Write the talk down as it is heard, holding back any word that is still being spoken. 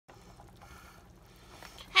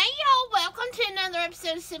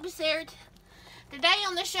episode of Super Sarah. Today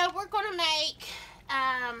on the show, we're going to make,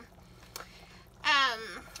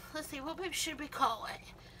 let's see, what should we call it?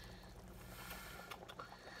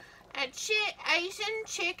 Asian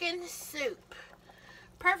chicken soup.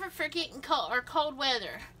 Perfect for getting cold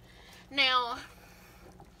weather. Now,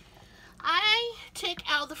 I took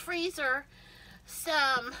out of the freezer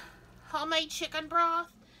some homemade chicken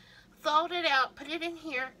broth, thawed it out, put it in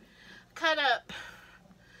here, cut up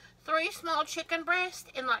 3 small chicken breasts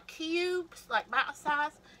in like cubes, like bite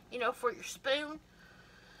size, you know, for your spoon.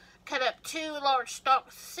 Cut up 2 large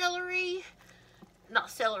stalks of celery,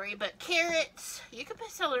 not celery, but carrots. You can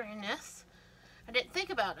put celery in this. I didn't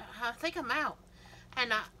think about it. I think I'm out.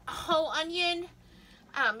 And a whole onion.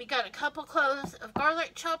 You got a couple cloves of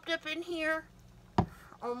garlic chopped up in here,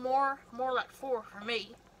 or more like 4 for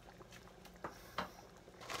me.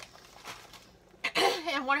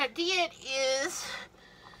 And what I did is,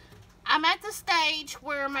 I'm at the stage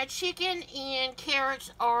where my chicken and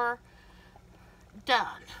carrots are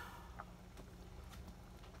done.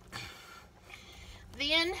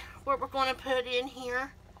 Then what we're going to put in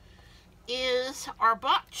here is our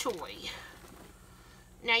bok choy.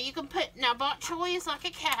 Now you can put, bok choy is like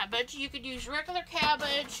a cabbage. You could use regular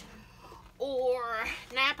cabbage or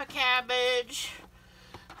Napa cabbage.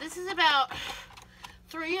 This is about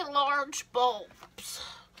 3 large bulbs.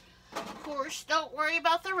 Of course, don't worry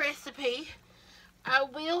about the recipe. I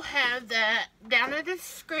will have that down in the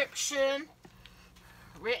description,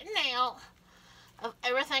 written out, of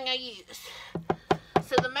everything I use.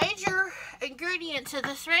 So the major ingredients of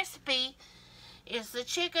this recipe is the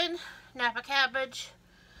chicken, Napa cabbage,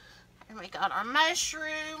 and we got our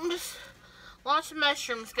mushrooms. Lots of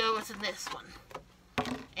mushrooms goes in this one.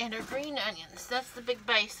 And our green onions. That's the big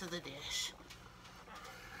base of the dish.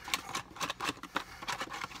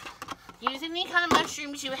 Use any kind of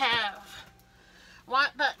mushrooms you have.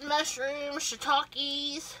 White button mushrooms,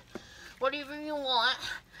 shiitakes, whatever you want.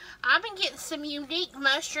 I've been getting some unique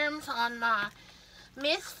mushrooms on my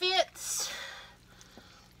Misfits.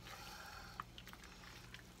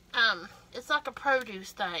 It's like a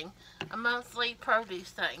produce thing. A monthly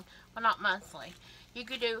produce thing. Well, not monthly. You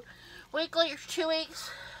could do weekly or 2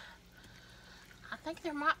 weeks. I think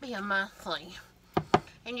there might be a monthly.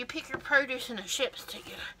 And you pick your produce and it ships to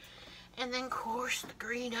you. And then, of course, the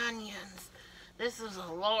green onions. This is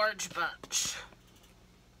a large bunch.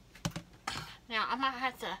 Now, I might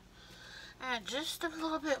have to add just a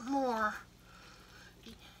little bit more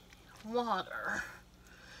water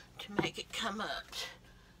to make it come up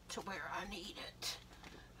to where I need it.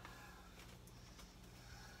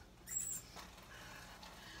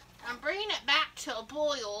 I'm bringing it back to a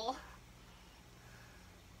boil.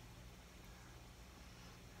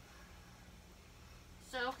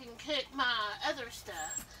 So I can cook my other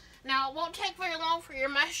stuff. Now, it won't take very long for your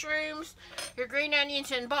mushrooms, your green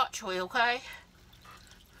onions, and bok choy, okay?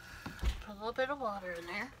 Put a little bit of water in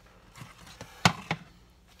there.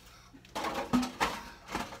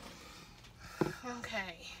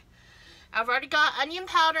 Okay. I've already got onion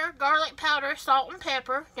powder, garlic powder, salt, and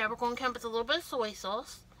pepper. Now we're going to come with a little bit of soy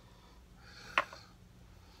sauce.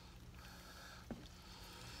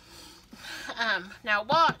 Now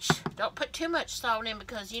watch, don't put too much salt in,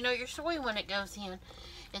 because you know your soy, when it goes in,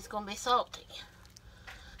 it's going to be salty.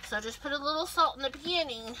 So just put a little salt in the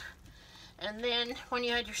beginning, and then when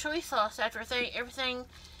you add your soy sauce, after everything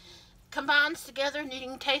combines together, and you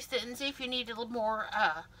can taste it and see if you need a little more,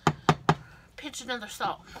 pinch another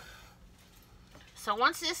salt. So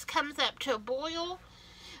once this comes up to a boil,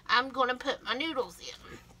 I'm going to put my noodles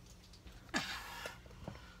in.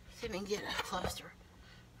 See if I can get it closer.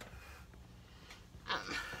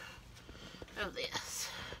 Of this.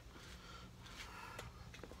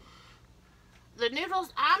 The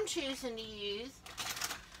noodles I'm choosing to use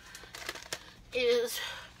is,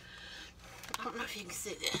 I don't know if you can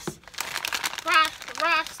see this,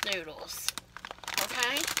 rice noodles.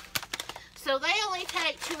 Okay? So they only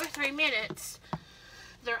take 2 or 3 minutes.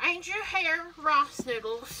 They're Angel Hair rice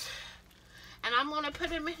noodles. And I'm going to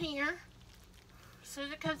put them in here as soon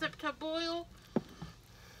as it comes up to a boil.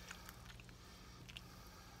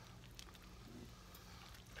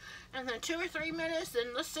 And then 2 or 3 minutes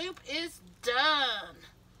and the soup is done.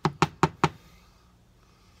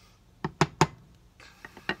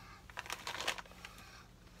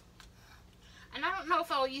 And I don't know if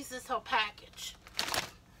I'll use this whole package.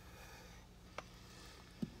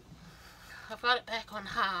 I've got it back on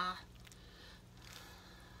high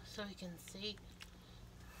so you can see.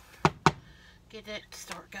 Get it to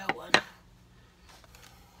start going.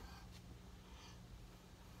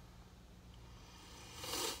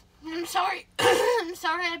 sorry. I'm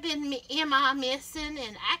sorry I've been missing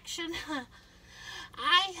in action.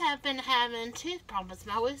 I have been having tooth problems,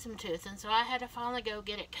 my wisdom tooth, and so I had to finally go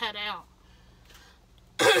get it cut out.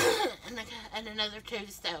 and another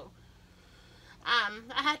tooth, so I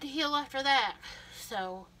had to heal after that.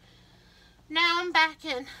 So now I'm back,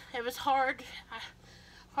 and it was hard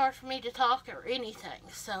for me to talk or anything.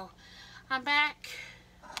 So I'm back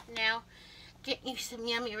now, getting you some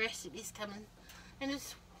yummy recipes coming, and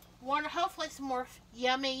it's hopefully some more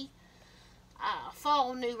yummy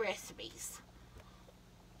fall new recipes.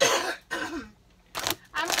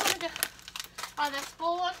 I'm going to, while that's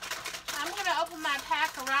boiling, I'm going to open my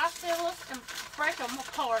pack of rice noodles and break them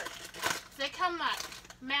apart. They come like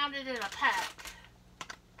mounted in a pack.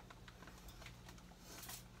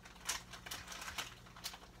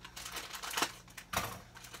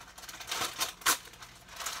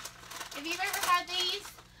 If you've ever had these,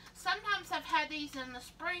 sometimes I've had these in the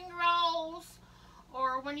spring rolls,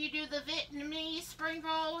 or when you do the Vietnamese spring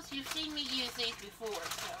rolls, you've seen me use these before,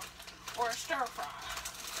 so, or a stir fry.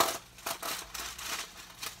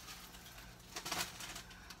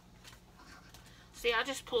 See, I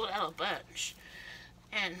just pulled out a bunch,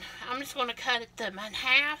 and I'm just going to cut them in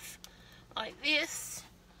half, like this,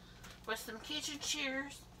 with some kitchen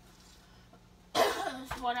shears. This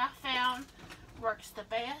is what I found works the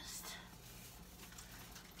best.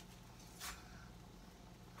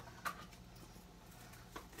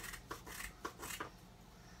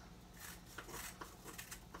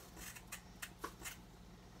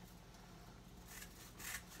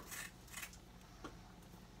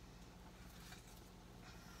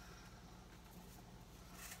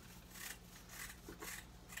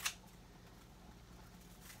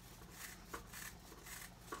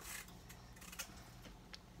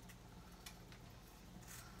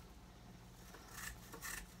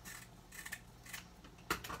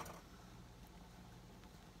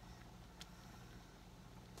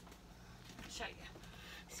 Show you.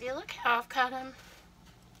 See, look how I've cut them.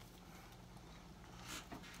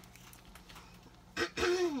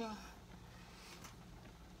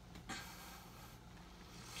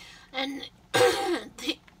 And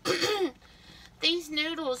these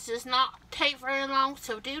noodles does not take very long,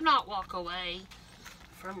 so do not walk away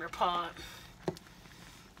from your pot,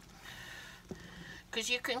 because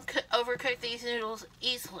you can overcook these noodles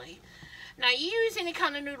easily. Now, you use any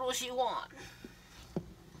kind of noodles you want,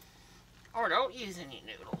 or don't use any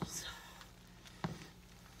noodles.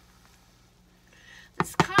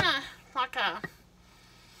 It's kind of like a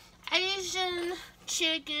Asian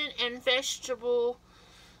chicken and vegetable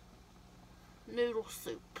noodle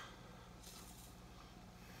soup.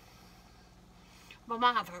 Well,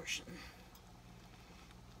 my version.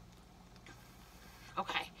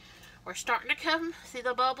 Okay, we're starting to come. See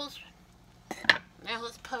the bubbles? Now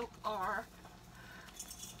let's poke our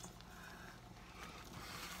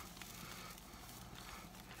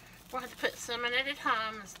we'll have to put some in at a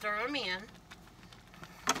time and stir them in.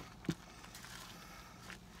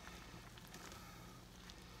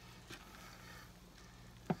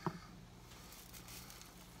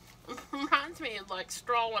 Reminds me of like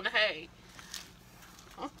straw and hay.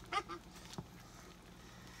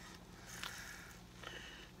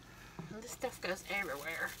 This stuff goes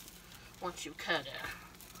everywhere once you cut it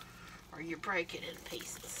or you break it in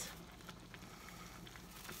pieces.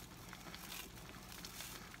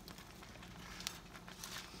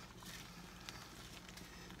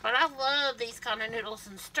 But I love these kind of noodles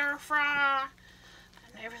in stir fry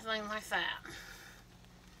and everything like that.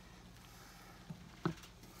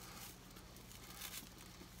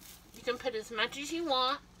 You can put as much as you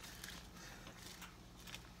want.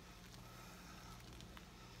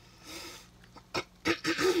 Made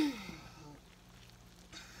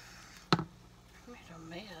a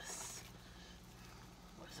mess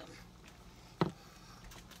with them.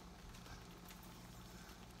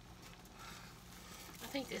 I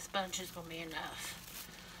think this bunch is going to be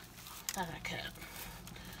enough that I cut.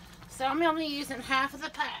 So I'm only using half of the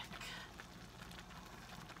pack.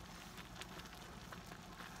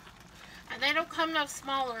 And they don't come no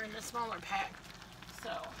smaller in the smaller pack.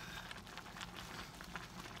 So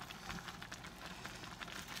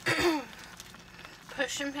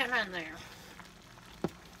push them in there.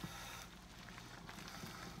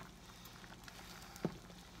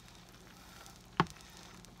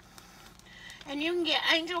 And you can get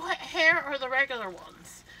angel hair or the regular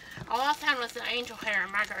ones. All I found was the angel hair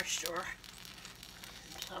in my grocery store.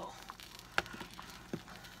 So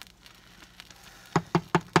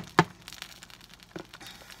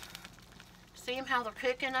see them how they're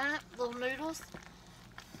cooking up, little noodles.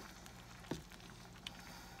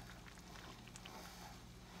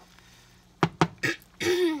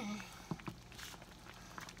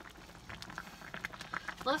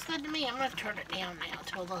 smells good to me. I'm going to turn it down now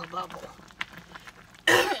to a little bubble.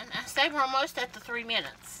 I say we're almost at the 3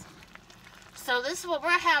 minutes. So this is what we're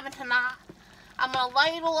having tonight. I'm going to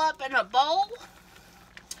ladle up in a bowl.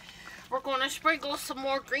 We're going to sprinkle some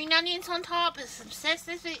more green onions on top and some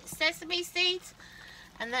sesame seeds.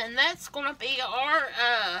 And then that's going to be our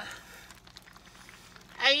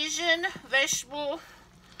Asian vegetable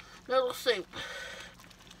noodle soup.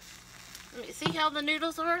 Let me see how the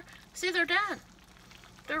noodles are. See, they're done.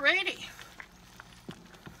 They're ready.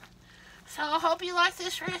 So I hope you like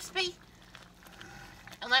this recipe.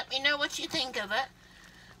 And let me know what you think of it.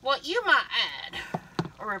 What you might add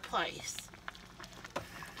or replace.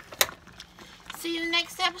 See you in the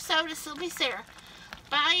next episode. This will be Sarah.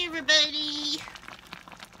 Bye, everybody.